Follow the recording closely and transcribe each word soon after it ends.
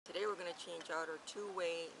change out our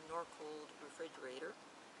two-way Norcold refrigerator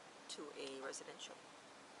to a residential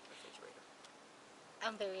refrigerator.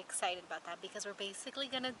 I'm very excited about that because we're basically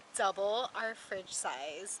going to double our fridge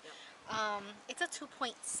size. Yep. It's a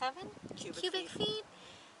 2.7 cubic feet,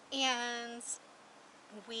 and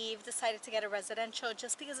we've decided to get a residential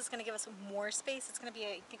just because it's going to give us more space. It's going to be,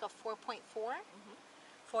 I think, a 4.4.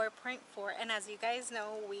 4.4, and as you guys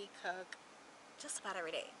know, we cook just about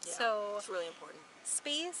every day. Yeah, so it's really important.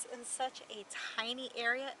 Space in such a tiny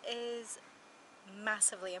area is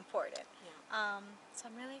massively important. Yeah. So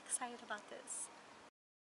I'm really excited about this.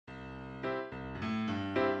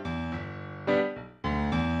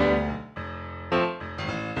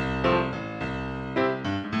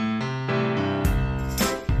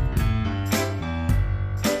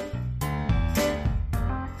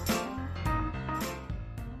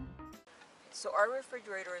 So our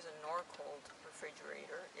refrigerator is a Norcold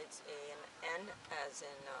refrigerator. It's an N as in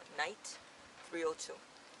night 302.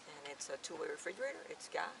 And it's a two-way refrigerator. It's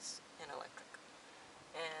gas and electric.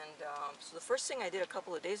 And so the first thing I did a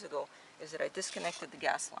couple of days ago is that I disconnected the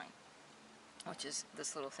gas line, which is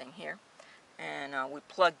this little thing here. And we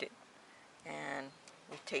plugged it and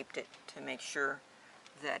we taped it to make sure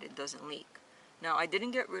that it doesn't leak. Now I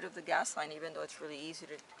didn't get rid of the gas line, even though it's really easy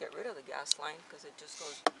to get rid of the gas line because it just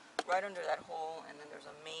goes right under that hole, and then there's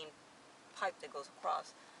a main pipe that goes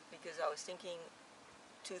across, because I was thinking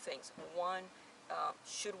two things. One,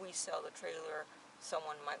 should we sell the trailer,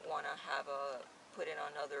 someone might want to have put in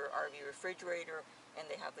another RV refrigerator and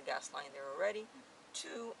they have the gas line there already.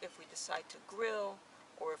 Two, if we decide to grill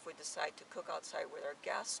or if we decide to cook outside with our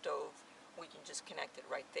gas stove, we can just connect it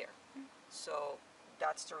right there. So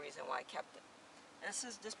that's the reason why I kept it. And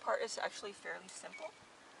this part is actually fairly simple.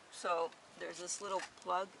 So there's this little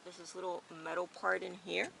plug, there's this little metal part in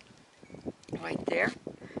here, right there,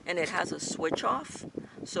 and it has a switch off.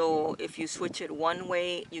 So if you switch it one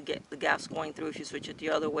way, you get the gas going through. If you switch it the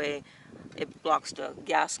other way, it blocks the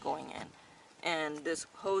gas going in. And this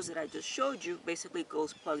hose that I just showed you basically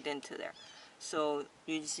goes plugged into there. So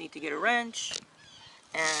you just need to get a wrench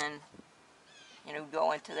and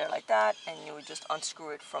go into there like that, and you would just unscrew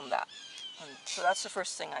it from that. And so that's the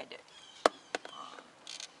first thing I did.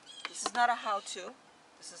 This is not a how-to.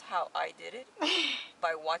 This is how I did it.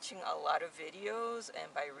 By watching a lot of videos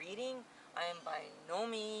and by reading. I am by no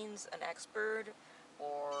means an expert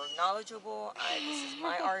or knowledgeable. This is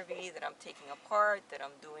my RV that I'm taking apart, that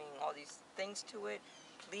I'm doing all these things to it.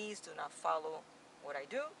 Please do not follow what I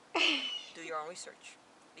do. Do your own research.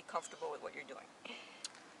 Be comfortable with what you're doing.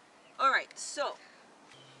 Alright, so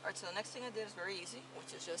the next thing I did is very easy,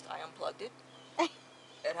 which is just I unplugged it.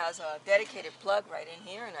 It has a dedicated plug right in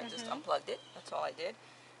here, and I just unplugged it. That's all I did.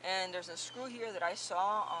 And there's a screw here that I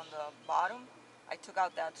saw on the bottom. I took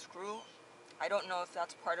out that screw. I don't know if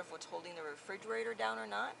that's part of what's holding the refrigerator down or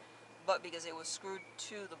not, but because it was screwed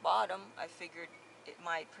to the bottom, I figured it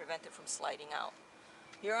might prevent it from sliding out.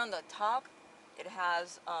 Here on the top, it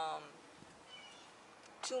has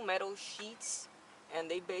two metal sheets,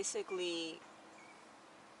 and they basically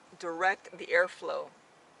direct the airflow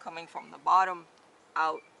coming from the bottom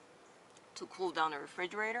out to cool down the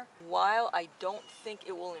refrigerator. While I don't think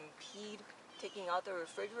it will impede taking out the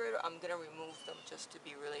refrigerator, I'm going to remove them just to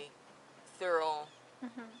be really thorough.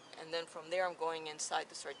 And then from there I'm going inside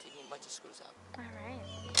to start taking a bunch of screws out.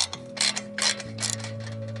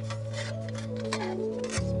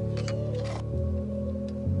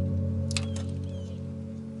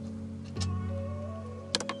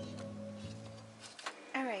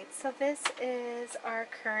 Alright, so this is our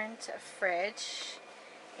current fridge,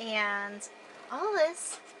 and all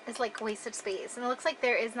this is like wasted space, and it looks like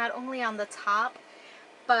there is not only on the top,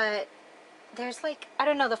 but there's like, I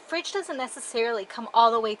don't know, the fridge doesn't necessarily come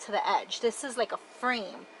all the way to the edge. This is like a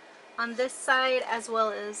frame on this side as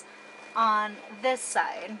well as on this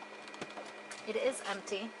side. It is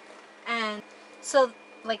empty, and so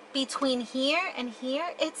like between here and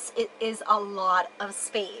here, it is a lot of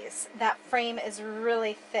space. That frame is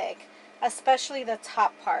really thick, especially the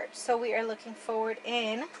top part. So we are looking forward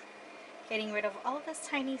in getting rid of all of this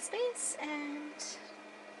tiny space and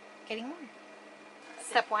getting more.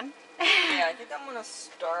 Step one. Yeah, I think I'm going to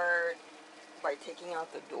start by taking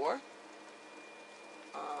out the door.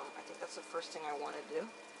 I think that's the first thing I want to do,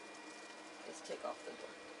 is take off the door.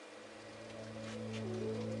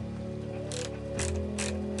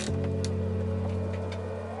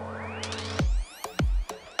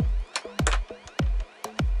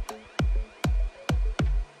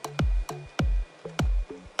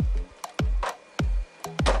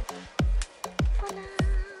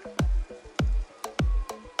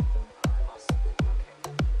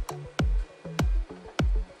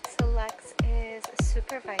 Select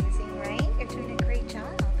supervising, right? You're doing a great job.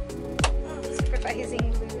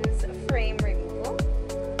 Supervising Lou's frame removal.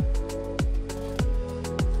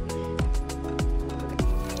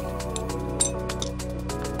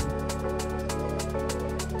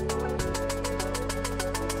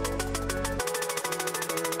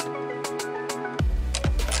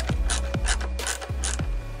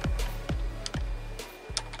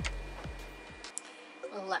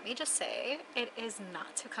 Let me just say, it is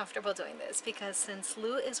not too comfortable doing this because since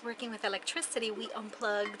Lou is working with electricity, we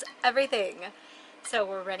unplugged everything. So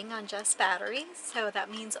we're running on just batteries, so that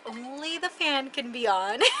means only the fan can be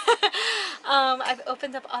on. I've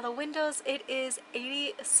opened up all the windows. It is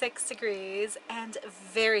 86 degrees and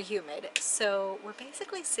very humid, so we're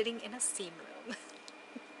basically sitting in a steam room.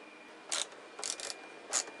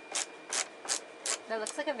 That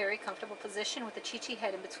looks like a very comfortable position with a Chi-Chi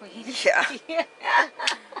head in between. Yeah. Yeah.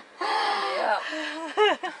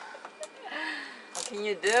 What can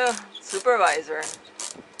you do? Supervisor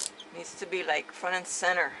needs to be like front and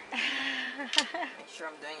center. Make sure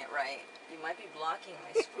I'm doing it right. You might be blocking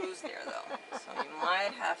my screws there though, so you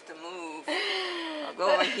might have to move. I'll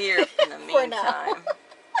go over here in the meantime.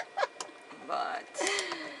 But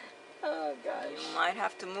oh gosh, you might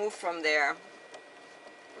have to move from there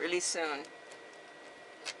really soon.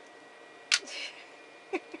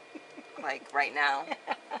 Like right now.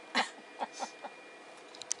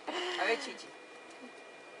 Alright, Chi-Chi.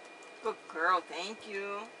 Good girl, thank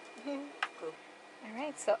you. Good.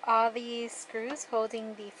 Alright, so all the screws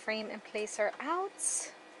holding the frame in place are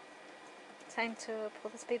out. Time to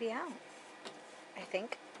pull this baby out, I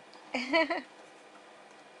think. Do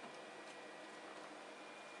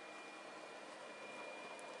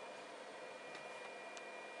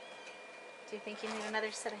you think you need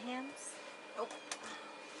another set of hands? Nope.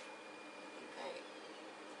 Okay.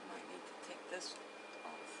 Might need to take this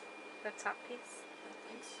off. The top piece? I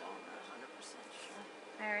think so. I'm not 100% sure.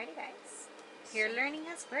 Alrighty guys. You're learning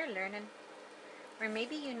as we're learning. Or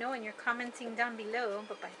maybe you know and you're commenting down below,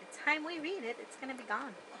 but by the time we read it, it's going to be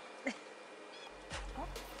gone. Oh.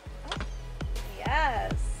 Oh.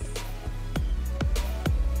 Yes.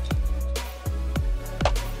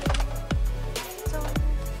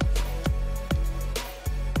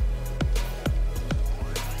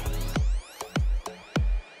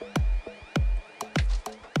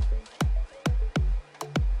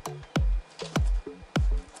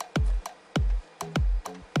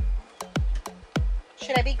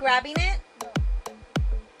 Should I be grabbing it?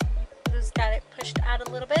 Just got it pushed out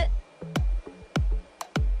a little bit.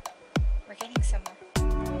 We're getting somewhere.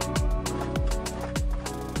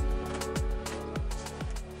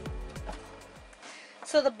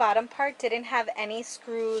 So the bottom part didn't have any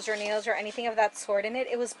screws or nails or anything of that sort in it.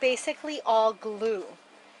 It was basically all glue.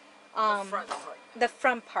 The front part. The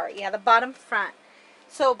front part, yeah, the bottom front.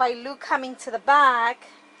 So by Lou coming to the back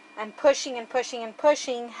and pushing and pushing and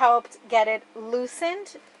pushing helped get it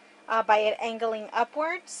loosened by it angling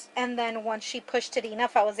upwards. And then once she pushed it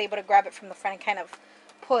enough, I was able to grab it from the front and kind of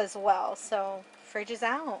pull as well. So fridge is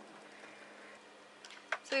out.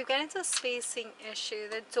 So we've got into a spacing issue.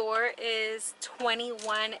 The door is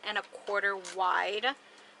 21¼ wide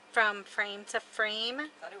from frame to frame. I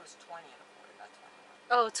thought it was 20 and a quarter, not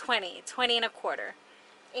 21. Oh, 20¼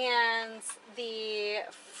 and the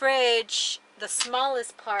fridge, the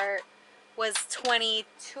smallest part, was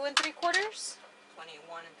 22 3/4.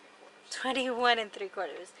 21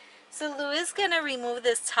 3/4. So Lou is gonna remove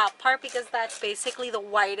this top part because that's basically the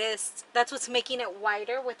widest. That's what's making it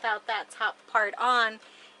wider. Without that top part on,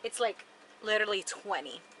 it's like literally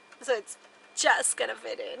 20. So it's just gonna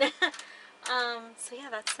fit in. So yeah,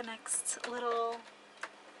 that's the next little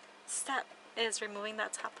step, is removing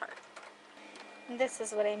that top part. And this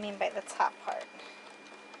is what I mean by the top part.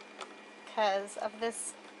 Because of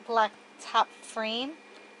this black top frame,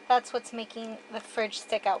 that's what's making the fridge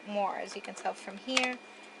stick out more, as you can tell from here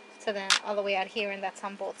to then all the way out here, and that's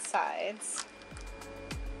on both sides.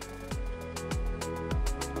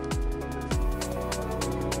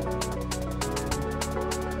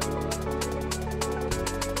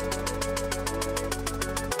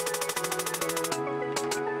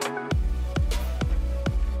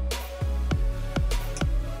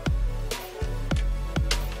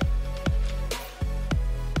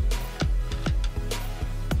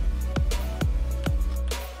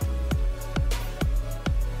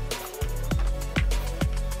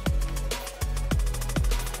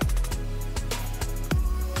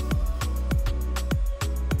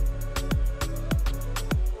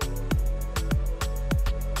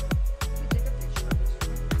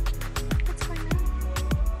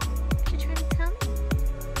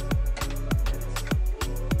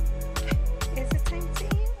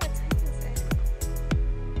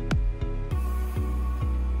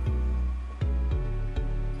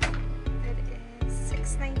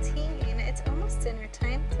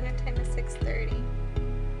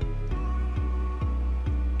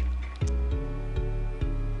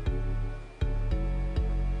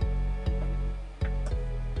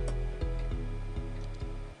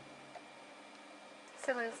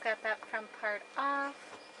 just got that front part off.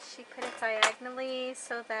 She put it diagonally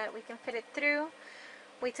so that we can fit it through.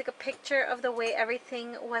 We took a picture of the way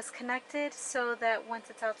everything was connected so that once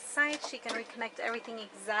it's outside, she can reconnect everything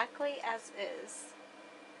exactly as is.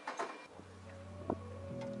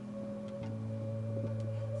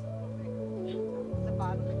 The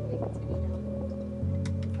bottom, we continue down.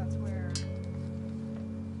 That's where...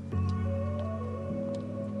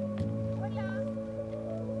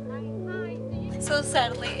 So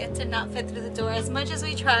sadly, it did not fit through the door as much as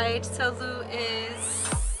we tried, so Lou is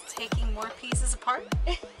taking more pieces apart.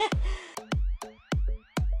 It's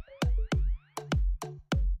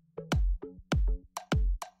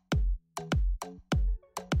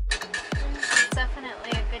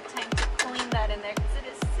definitely a good time to clean that in there because it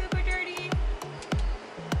is super dirty.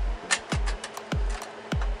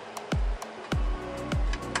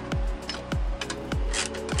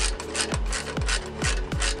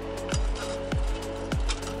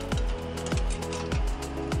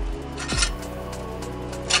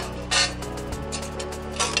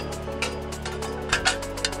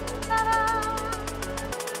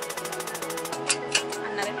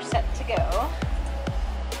 Another set to go.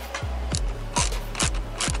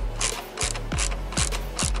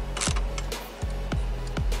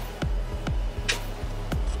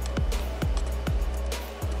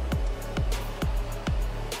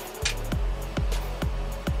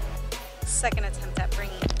 Second attempt at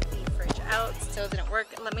bringing the fridge out, still didn't work.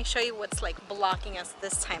 Let me show you what's like blocking us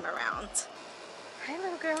this time around. Hi,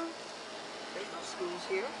 little girl. There's no screws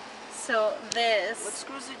here. So this... What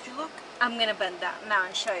screws did you look? I'm gonna bend that now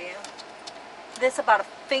and show you. This about a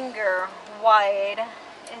finger wide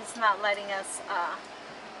is not letting us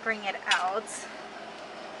bring it out.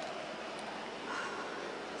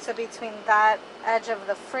 So between that edge of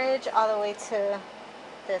the fridge all the way to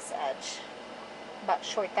this edge, about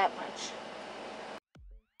short that much.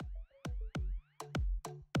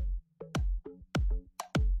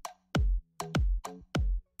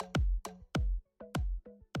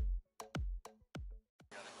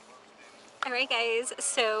 Alright guys,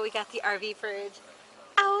 so we got the RV fridge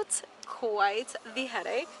out. Quite the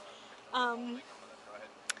headache. You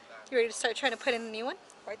ready to start trying to put in a new one?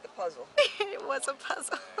 Quite the puzzle. It was a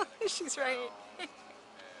puzzle. She's right.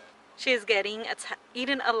 She is getting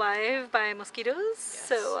eaten alive by mosquitoes, yes.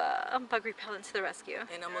 So bug repellent to the rescue.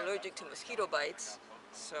 And I'm allergic to mosquito bites,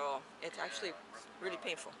 so it's actually really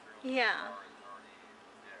painful. Yeah.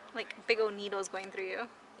 Like big old needles going through you.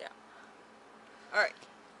 Yeah. Alright.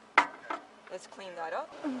 Let's clean that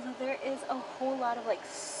up. So there is a whole lot of like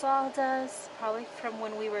sawdust, probably from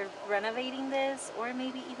when we were renovating this, or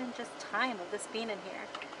maybe even just time of this being in here.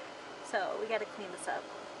 So we got to clean this up.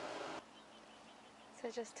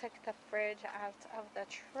 So just took the fridge out of the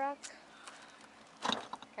truck.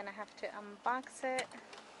 Gonna have to unbox it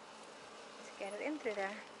to get it in through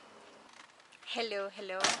there. Hello,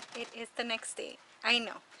 hello. It is the next day. I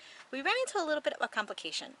know. We ran into a little bit of a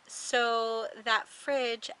complication. So that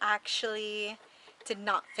fridge actually did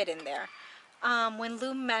not fit in there. When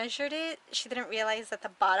Lou measured it, she didn't realize at the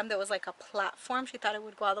bottom there was like a platform. She thought it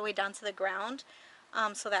would go all the way down to the ground.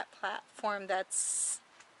 So that platform that's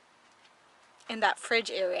in that fridge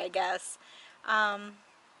area, I guess, kind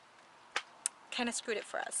of screwed it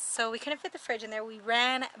for us. So we couldn't fit the fridge in there. We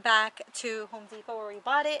ran back to Home Depot where we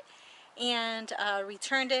bought it and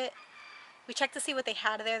returned it. We checked to see what they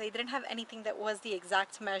had there. They didn't have anything that was the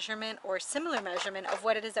exact measurement or similar measurement of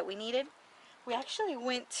what it is that we needed. We actually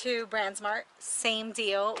went to BrandsMart, same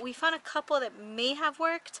deal. We found a couple that may have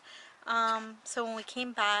worked. So when we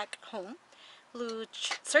came back home, Lou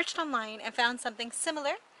searched online and found something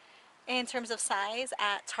similar in terms of size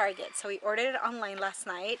at Target. So we ordered it online last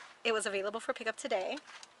night. It was available for pickup today.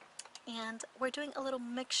 And we're doing a little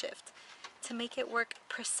makeshift to make it work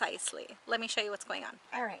precisely. Let me show you what's going on.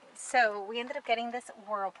 Alright, so we ended up getting this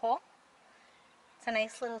Whirlpool. It's a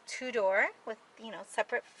nice little two-door with, you know,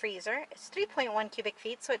 separate freezer. It's 3.1 cubic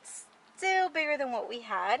feet, so it's still bigger than what we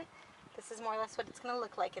had. This is more or less what it's going to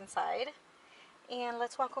look like inside. And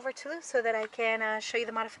let's walk over to Lou so that I can show you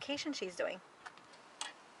the modification she's doing.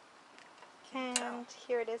 And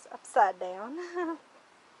here it is upside down.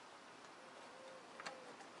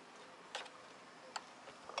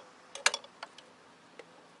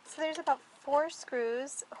 So there's about 4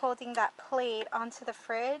 screws holding that plate onto the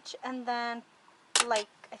fridge, and then like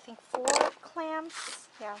I think 4 clamps.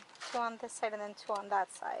 Yeah, 2 on this side and then 2 on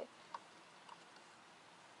that side.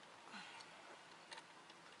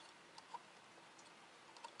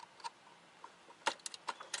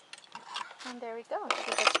 And there we go.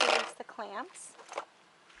 She just released the clamps.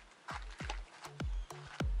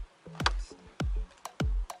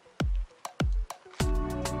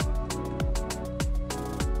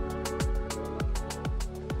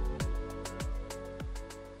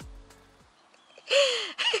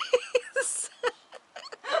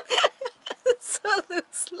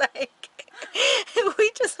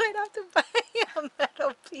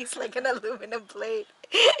 like an aluminum plate.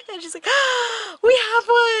 And she's like, oh, we have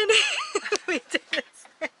one. We did this.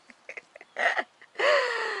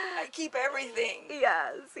 I keep everything.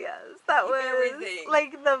 Yes, that Keep was everything.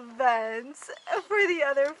 like the vents for the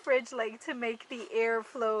other fridge, like to make the air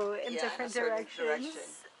flow in different in a certain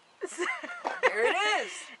directions. Here it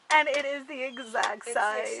is. And it is the exact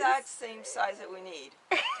size. It's the exact same size that we need.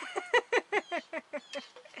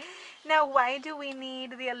 Now, why do we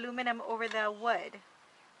need the aluminum over the wood?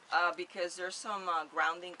 Because there's some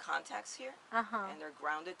grounding contacts here, Uh-huh. and they're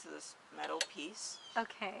grounded to this metal piece.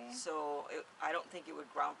 Okay. So I don't think it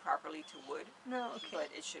would ground properly to wood. No, okay. But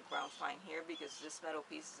it should ground fine here because this metal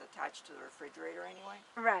piece is attached to the refrigerator anyway.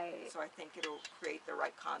 Right. So I think it'll create the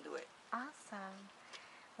right conduit. Awesome.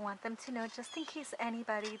 I want them to know just in case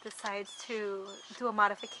anybody decides to do a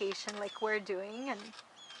modification like we're doing, and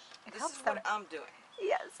it This helps is them. what I'm doing.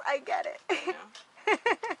 Yes, I get it. You know?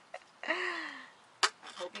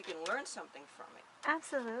 I hope you can learn something from it.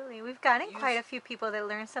 Absolutely. We've gotten quite a few people that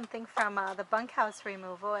learned something from the bunkhouse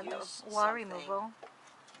removal and the wall removal.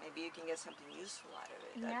 Maybe you can get something useful out of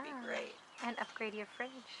it. That'd be great. And upgrade your fridge.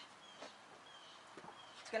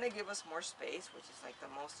 It's going to give us more space, which is like the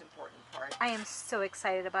most important part. I am so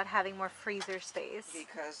excited about having more freezer space.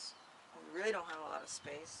 Because we really don't have a lot of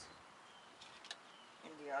space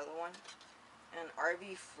in the other one. And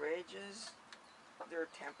RV fridges, their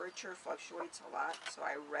temperature fluctuates a lot. So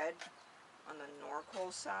I read on the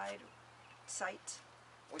Norcold site,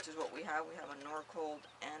 which is what we have. We have a Norcold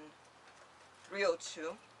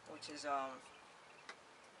N302, which is a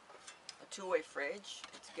two-way fridge.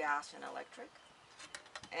 It's gas and electric.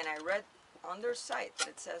 And I read on their site that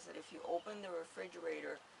it says that if you open the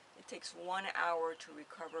refrigerator, it takes 1 hour to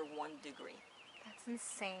recover 1 degree. That's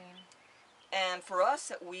insane. And for us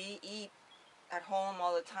that we eat at home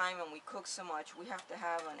all the time and we cook so much, we have to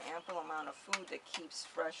have an ample amount of food that keeps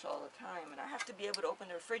fresh all the time. And I have to be able to open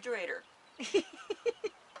the refrigerator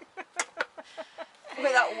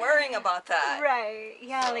without worrying about that. Right.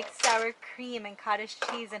 Yeah, so, like sour cream and cottage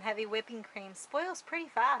cheese and heavy whipping cream spoils pretty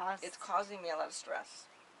fast. It's causing me a lot of stress.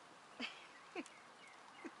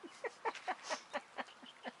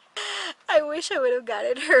 I wish I would have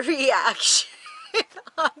gotten her reaction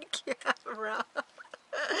on camera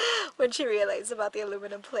when she realized about the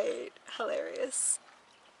aluminum plate. Hilarious.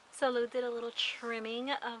 So Lou did a little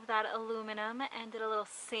trimming of that aluminum and did a little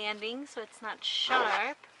sanding so it's not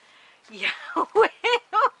sharp. Yeah,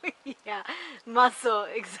 yeah, muscle,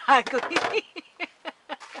 exactly.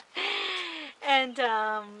 And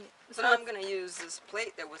so now I'm going to use this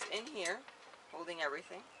plate that was in here, holding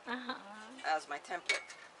everything, as my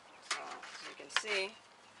template. So as you can see,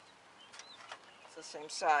 it's the same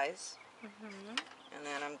size. And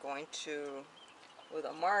then I'm going to, with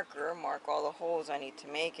a marker, mark all the holes I need to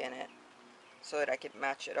make in it so that I can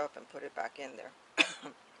match it up and put it back in there.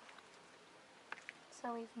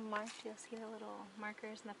 So we've marked, you'll see the little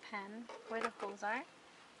markers in the pen where the holes are.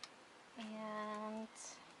 And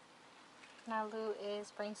now Lou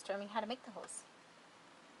is brainstorming how to make the holes.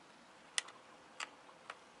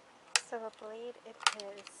 So a blade it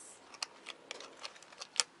is.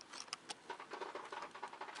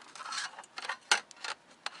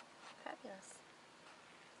 Fabulous.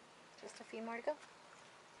 Just a few more to go.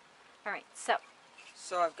 Alright, so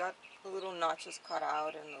I've got the little notches cut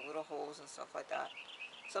out and the little holes and stuff like that.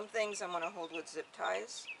 Some things I'm going to hold with zip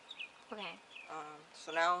ties. Okay.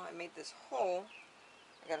 So now I made this hole.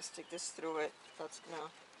 I got to stick this through it. That's going to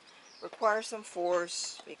require some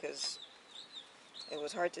force because it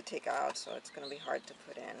was hard to take out, so it's going to be hard to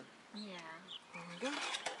put in. Yeah. There we go.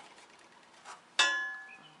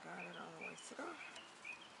 Got it all the way through.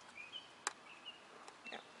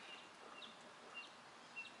 Yeah.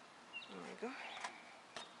 There we go.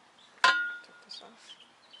 Take this off.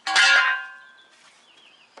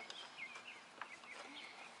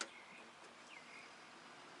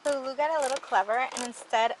 So Lou got a little clever, and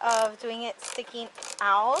instead of doing it sticking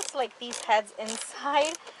out, like these heads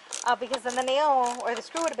inside, because then the nail or the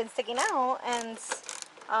screw would have been sticking out, and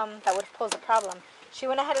that would pose a problem. She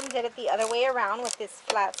went ahead and did it the other way around with this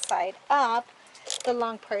flat side up, the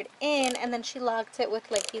long part in, and then she locked it with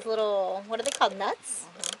like these little, what are they called, nuts?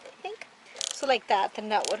 I think. So like that, the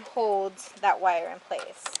nut would hold that wire in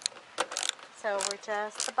place. So we're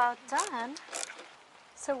just about done.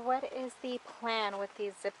 So what is the plan with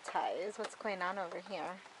these zip ties? What's going on over here?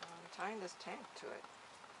 I'm tying this tank to it.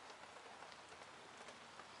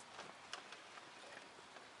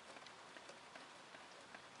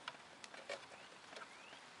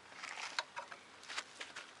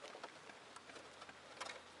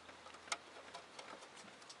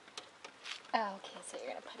 Oh, okay, so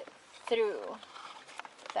you're going to put it through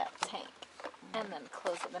that tank. And then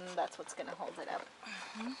close it, and that's what's going to hold it up.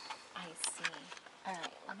 I see. All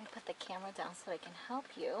right, let me put the camera down so I can help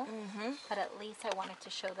you. But at least I wanted to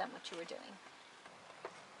show them what you were doing.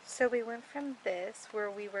 So we went from this, where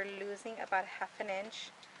we were losing about 1/2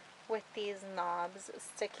 inch with these knobs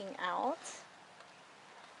sticking out,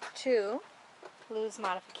 to loose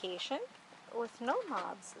modification with no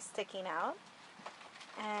knobs sticking out.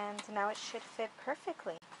 And now it should fit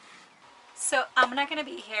perfectly. So I'm not going to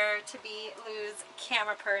be here to be Lou's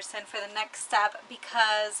camera person for the next step,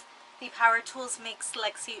 because the power tools makes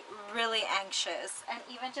Lexi really anxious, and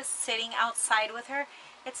even just sitting outside with her,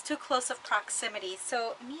 it's too close of proximity.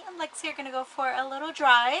 So me and Lexi are going to go for a little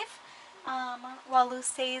drive while Lou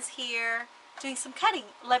stays here doing some cutting.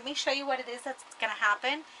 Let me show you what it is that's going to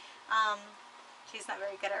happen. She's not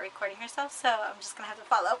very good at recording herself, so I'm just going to have to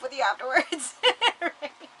follow up with you afterwards.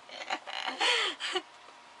 Right?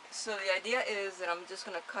 So the idea is that I'm just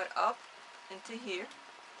going to cut up into here,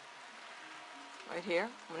 right here.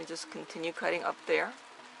 I'm going to just continue cutting up there,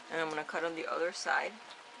 and I'm going to cut on the other side.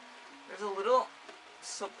 There's a little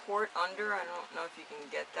support under, I don't know if you can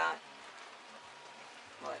get that,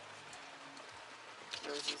 but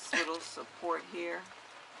there's this little support here.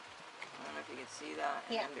 I don't know if you can see that,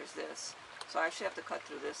 and then there's this. So I actually have to cut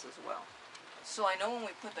through this as well. So I know when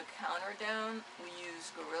we put the counter down, we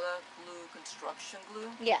use Gorilla Glue construction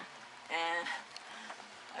glue. Yeah. And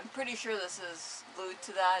I'm pretty sure this is glued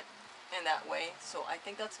to that in that way. So I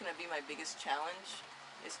think that's going to be my biggest challenge,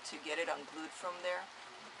 is to get it unglued from there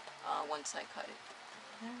once I cut it.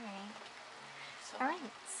 Alright. So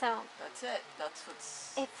Alright, so that's it. That's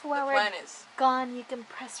what's if while the plan is. Gone, you can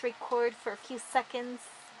press record for a few seconds,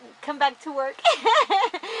 come back to work.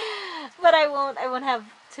 But I won't have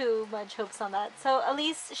too much hopes on that. So at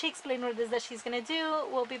least she explained what it is that she's gonna do.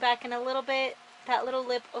 We'll be back in a little bit. That little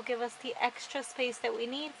lip will give us the extra space that we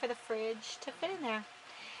need for the fridge to fit in there.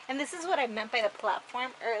 And this is what I meant by the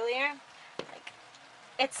platform earlier. Like,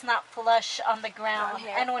 it's not flush on the ground.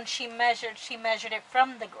 And when she measured it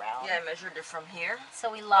from the ground. Yeah, I measured it from here. So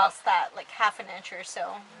we lost that like 1/2 inch or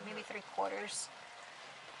so, maybe 3/4.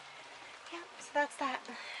 Yeah, so that's that.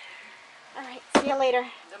 Alright, see you later.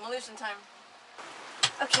 Demolition time.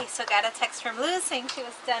 Okay, so got a text from Lou saying she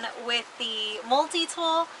was done with the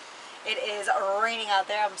multi-tool. It is raining out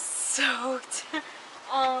there. I'm soaked.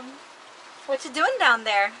 What you doing down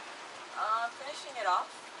there? Finishing it off.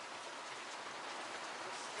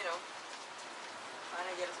 Just, you know, trying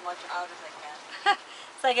to get as much out as I can.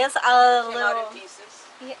 So I guess a Came little... out in pieces.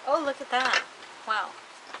 Yeah, oh, look at that. Wow.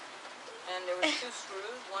 And there was 2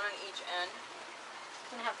 screws, one on each end.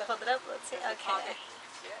 I'm going to have to hold it up. Let's see. There's a Okay. pocket.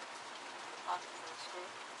 See it? Pocket for the screw.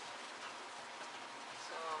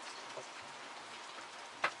 So,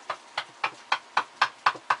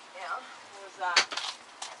 yeah, what was that?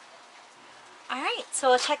 Alright, so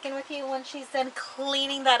we'll check in with you when she's done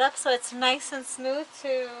cleaning that up so it's nice and smooth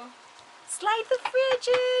to slide the fridge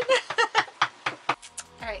in.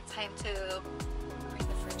 Alright, time to bring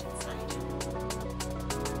the fridge inside.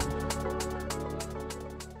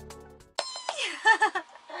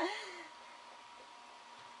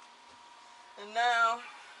 And now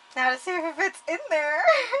to see if it's in there.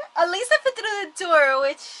 At least I put it through the door,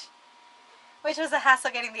 which was a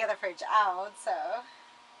hassle getting the other fridge out, so.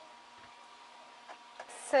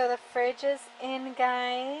 So the fridge is in,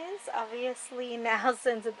 guys. Obviously now,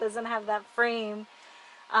 since it doesn't have that frame,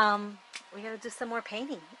 we gotta do some more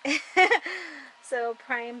painting. So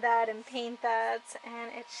prime that and paint that,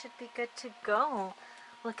 and it should be good to go.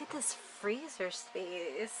 Look at this freezer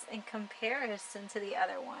space in comparison to the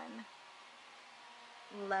other one.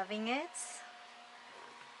 Loving it.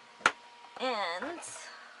 And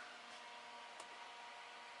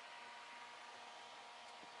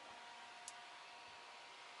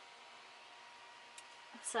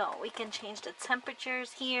so we can change the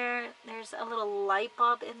temperatures here. There's a little light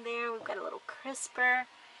bulb in there. We've got a little crisper.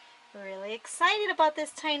 We're really excited about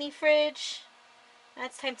this tiny fridge. Now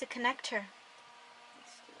it's time to connect her.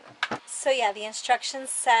 So yeah, the instruction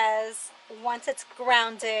says once it's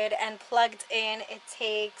grounded and plugged in, it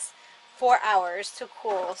takes 4 hours to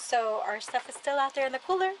cool. So our stuff is still out there in the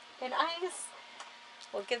cooler in ice.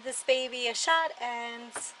 We'll give this baby a shot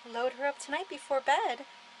and load her up tonight before bed,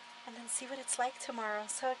 and then see what it's like tomorrow.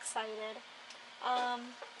 So excited.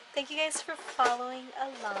 Thank you guys for following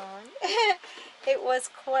along. It was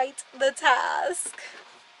quite the task.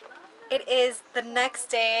 It is the next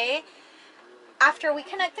day. After we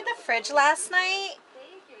connected the fridge last night,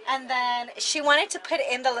 and then she wanted to put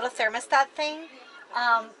in the little thermostat thing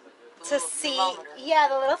to see, yeah,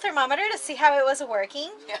 the little thermometer to see how it was working.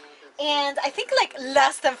 Yeah. And I think like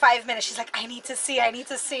less than 5 minutes, she's like, I need to see, I need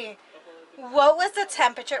to see. What was the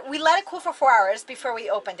temperature? We let it cool for 4 hours before we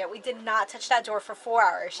opened it. We did not touch that door for 4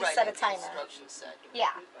 hours. She set a timer. Instructions said. Yeah.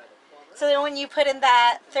 So then when you put in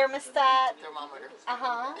that thermostat. Thermometer.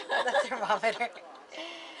 The thermometer.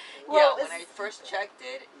 Yeah, when I first checked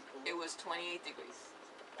it, it was 28 degrees.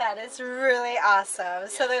 That is really awesome. Yeah.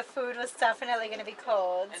 So the food was definitely going to be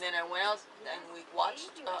cold. And then I went out and we watched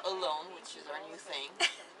Alone, which is our new thing.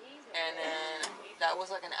 And then that was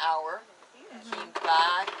like an hour. Came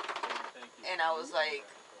back, and I was like,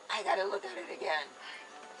 I gotta look at it again.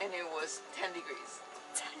 And it was 10 degrees.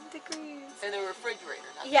 10 degrees. In the refrigerator.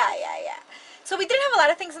 Yeah. So we didn't have a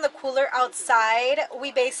lot of things in the cooler outside.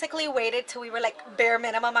 We basically waited till we were like bare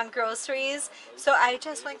minimum on groceries. So I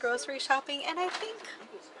just went grocery shopping, and I think,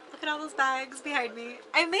 look at all those bags behind me.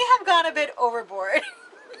 I may have gone a bit overboard.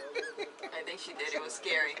 I think she did. It was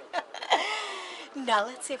scary. Now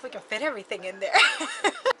let's see if we can fit everything in there.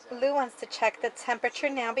 Lou wants to check the temperature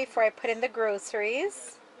now before I put in the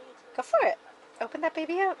groceries. Go for it. Open that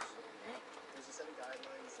baby up.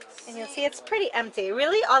 And you'll see it's pretty empty.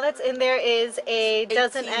 Really, all that's in there is a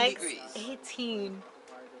dozen eggs. Degrees. 18.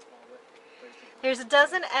 There's a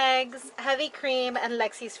dozen eggs, heavy cream, and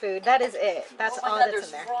Lexi's food. That is it. That's all that's in there.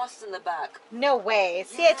 There's frost in the back. No way.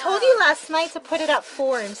 See, I told you last night to put it at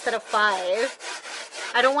 4 instead of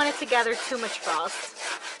 5. I don't want it to gather too much frost.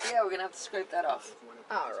 Yeah, we're going to have to scrape that off.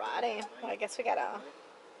 Alrighty. Well, I guess we gotta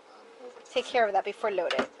take care of that before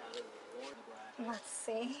loaded. Let's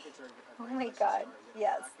see. Oh my god.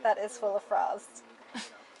 Yes, that is full of frost.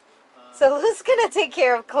 So Lou's gonna take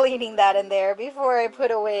care of cleaning that in there before I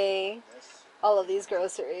put away all of these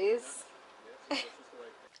groceries.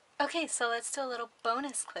 Okay, so let's do a little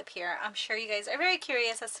bonus clip here. I'm sure you guys are very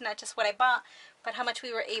curious as to not just what I bought, but how much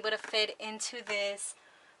we were able to fit into this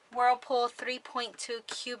Whirlpool 3.2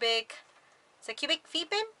 cubic. Is it cubic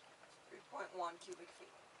feet, babe? 3.1 cubic feet.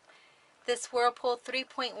 This Whirlpool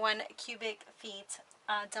 3.1 cubic feet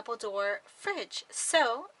double door fridge.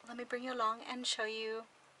 So let me bring you along and show you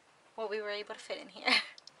what we were able to fit in here.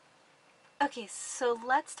 Okay, so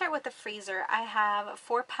let's start with the freezer. I have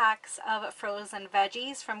 4 packs of frozen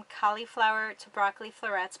veggies, from cauliflower to broccoli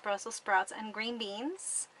florets, Brussels sprouts, and green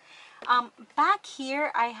beans. Back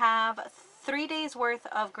here I have 3 days worth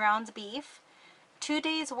of ground beef, 2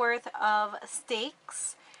 days worth of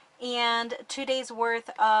steaks, and 2 days worth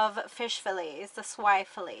of fish fillets, the swai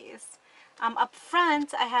fillets. Up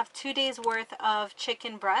front I have 2 days worth of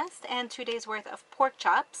chicken breast and 2 days worth of pork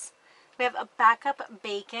chops. We have a backup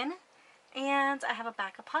bacon, and I have a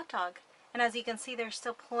backup hot dog. And as you can see, there's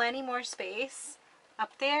still plenty more space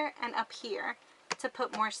up there and up here to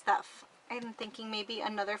put more stuff. I'm thinking maybe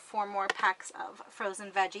another 4 more packs of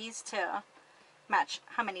frozen veggies to match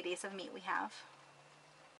how many days of meat we have.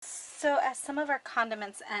 So as some of our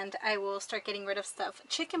condiments end, I will start getting rid of stuff.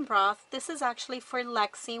 Chicken broth, this is actually for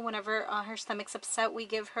Lexi. Whenever her stomach's upset, we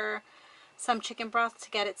give her some chicken broth to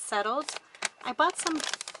get it settled. I bought some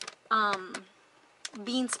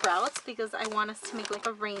bean sprouts because I want us to make like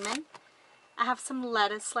a ramen. I have some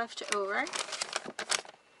lettuce left over.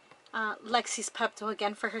 Lexi's Pepto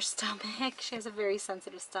again for her stomach. She has a very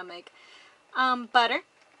sensitive stomach. Butter,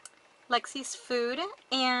 Lexi's food,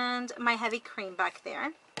 and my heavy cream back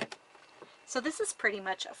there. So this is pretty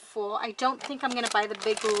much full. I don't think I'm going to buy the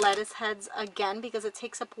big lettuce heads again because it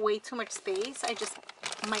takes up way too much space. I just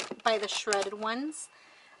might buy the shredded ones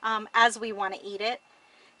as we want to eat it.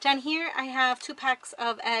 Down here I have 2 packs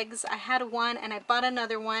of eggs. I had 1 and I bought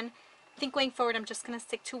another one. I think going forward I'm just going to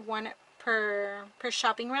stick to 1 per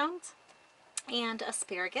shopping round. And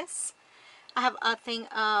asparagus. I have a thing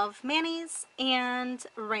of mayonnaise and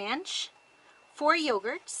ranch. 4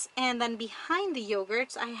 yogurts, and then behind the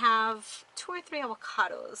yogurts I have 2 or 3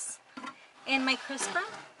 avocados. In my crisper,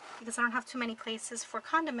 because I don't have too many places for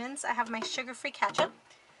condiments, I have my sugar-free ketchup,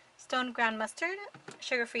 stone ground mustard,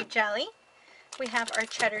 sugar-free jelly. We have our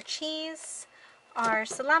cheddar cheese, our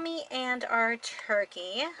salami, and our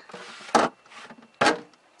turkey.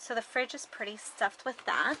 So the fridge is pretty stuffed with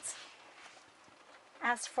that.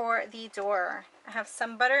 As for the door, I have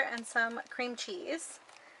some butter and some cream cheese,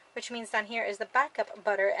 which means down here is the backup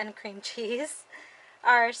butter and cream cheese,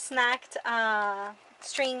 our snacked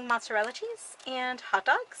string mozzarella cheese, and hot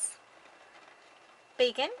dogs,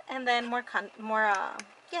 bacon, and then more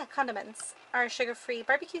condiments, our sugar-free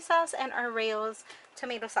barbecue sauce, and our Rayo's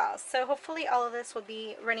tomato sauce. So hopefully all of this will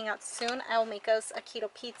be running out soon. I'll make us a keto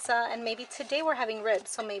pizza, and maybe today we're having ribs,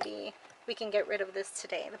 so maybe we can get rid of this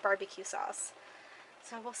today, the barbecue sauce.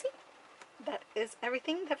 So we'll see. That is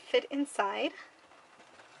everything that fit inside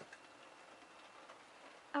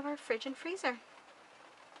of our fridge and freezer.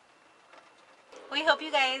 We hope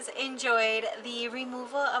you guys enjoyed the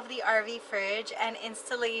removal of the RV fridge and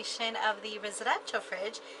installation of the residential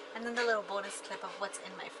fridge, and then the little bonus clip of what's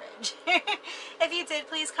in my fridge. If you did,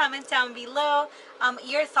 please comment down below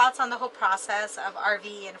your thoughts on the whole process of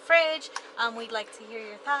RV and fridge. We'd like to hear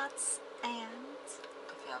your thoughts. And if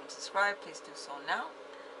you haven't subscribed, please do so now.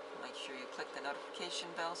 Make sure you click the notification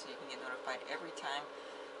bell so you can get notified every time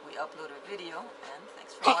we upload a video. And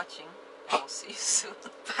thanks for watching, and we'll see you soon.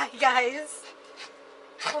 bye, guys.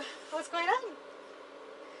 What's going on?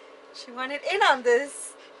 She wanted in on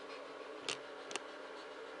this.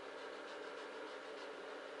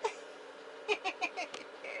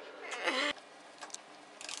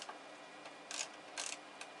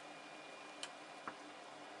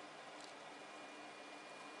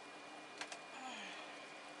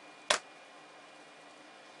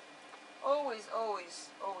 Always, always,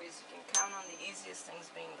 always, you can count on the easiest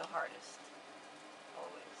things being the hardest.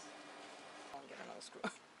 Always. I'll get another screw.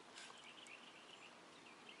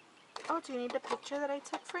 Oh, do you need the picture that I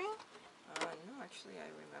took for you? No, actually, I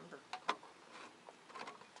remember.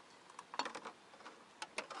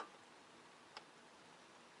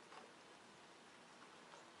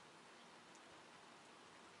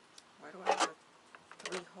 Why do I have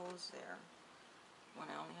 3 holes there when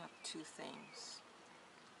I only have 2 things?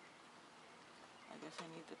 I guess I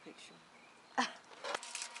need the picture.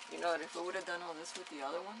 You know what, if I would have done all this with the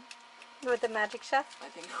other one, With the Magic Chef? I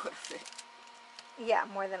think it would have fit. Yeah,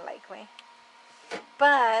 more than likely.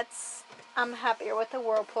 But I'm happier with the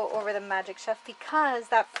Whirlpool over the Magic Chef because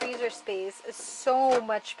that freezer space is so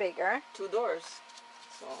much bigger. 2 doors.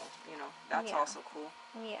 So, you know, that's Yeah. also cool.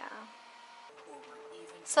 Yeah.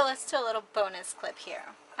 So let's do a little bonus clip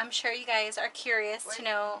here. I'm sure you guys are curious to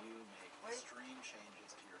know.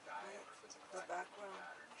 The background.